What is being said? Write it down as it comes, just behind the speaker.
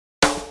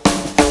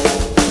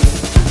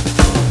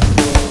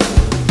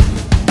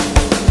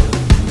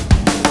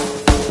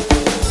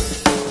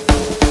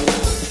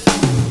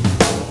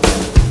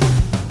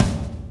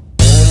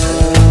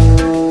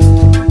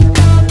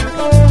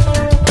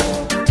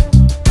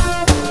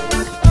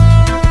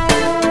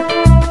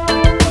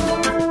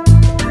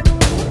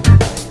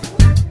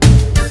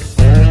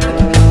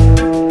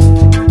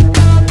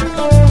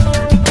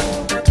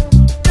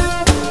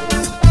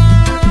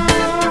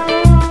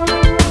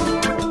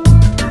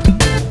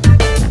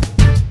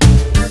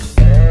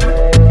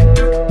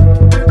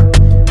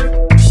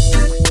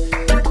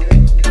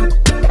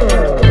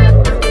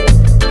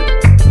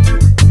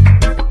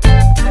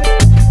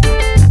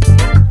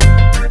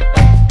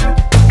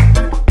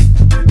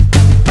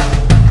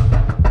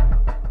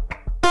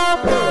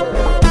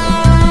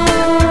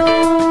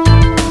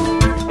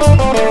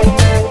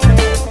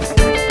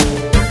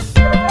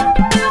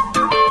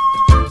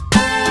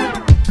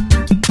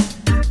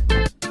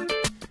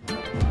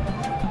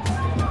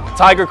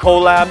Tiger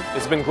collab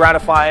has been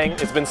gratifying.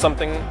 It's been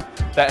something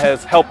that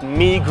has helped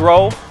me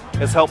grow,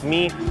 has helped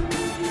me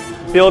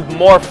build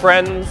more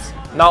friends,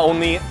 not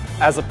only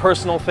as a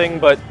personal thing,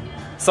 but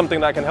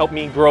something that can help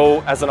me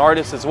grow as an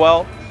artist as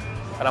well.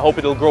 And I hope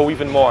it'll grow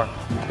even more.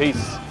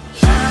 Peace.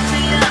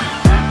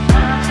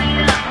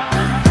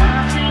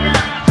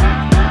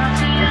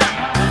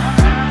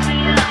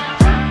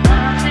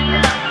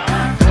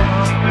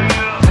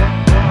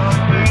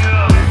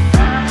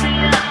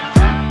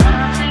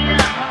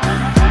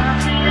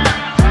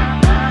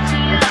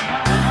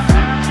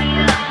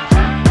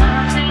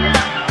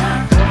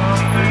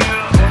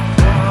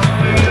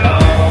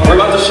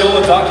 Show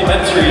a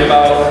documentary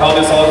about how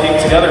this all came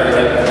together,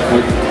 and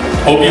we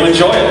hope you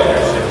enjoy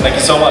it. Thank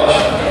you so much.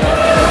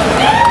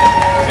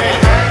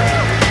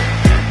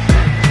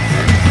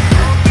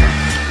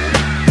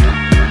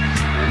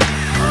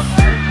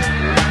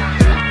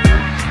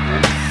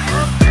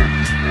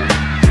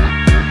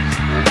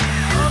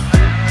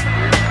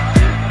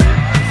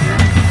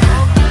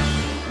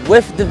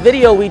 With the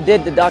video we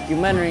did, the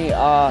documentary,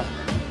 I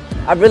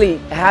really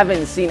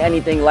haven't seen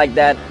anything like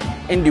that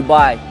in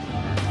Dubai.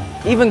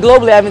 Even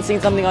globally, I haven't seen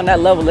something on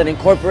that level that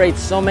incorporates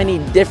so many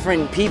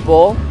different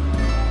people,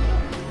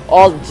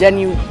 all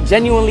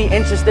genuinely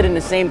interested in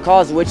the same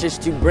cause, which is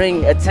to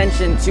bring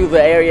attention to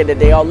the area that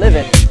they all live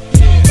in.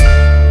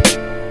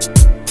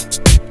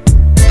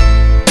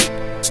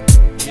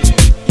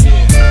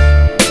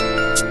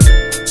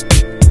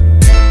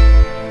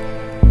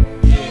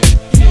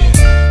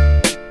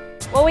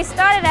 Well, we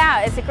started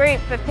out as a group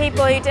of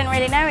people who didn't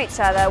really know each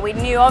other. We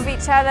knew of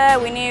each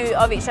other, we knew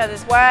of each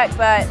other's work,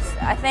 but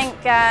I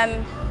think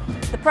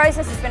the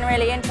process has been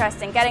really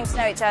interesting, getting to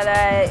know each other,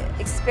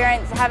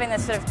 having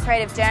this sort of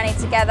creative journey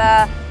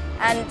together,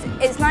 and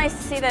it's nice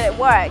to see that it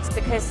works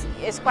because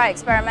it's quite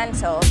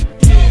experimental.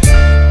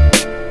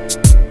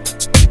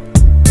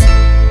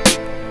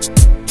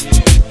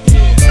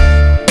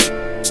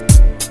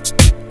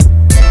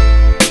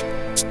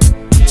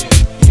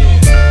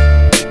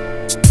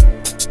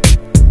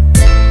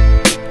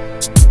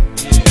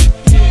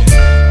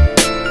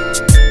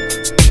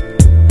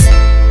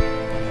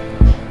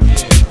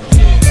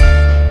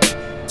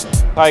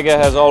 Tiger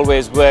has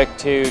always worked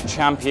to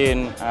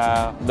champion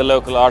the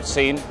local art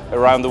scene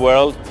around the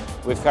world.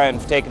 We've kind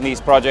of taken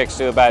these projects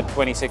to about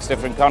 26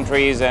 different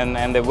countries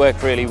and they've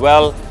worked really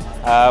well.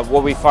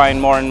 What we find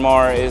more and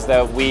more is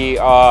that we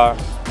are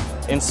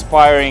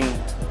inspiring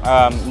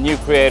new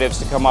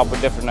creatives to come up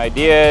with different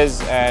ideas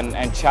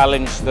and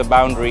challenge the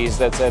boundaries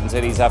that certain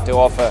cities have to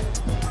offer.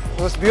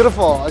 It was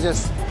beautiful.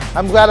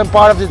 I'm glad I'm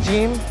part of the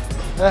team,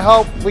 and I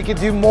hope we could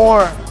do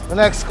more the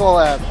next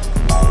collab.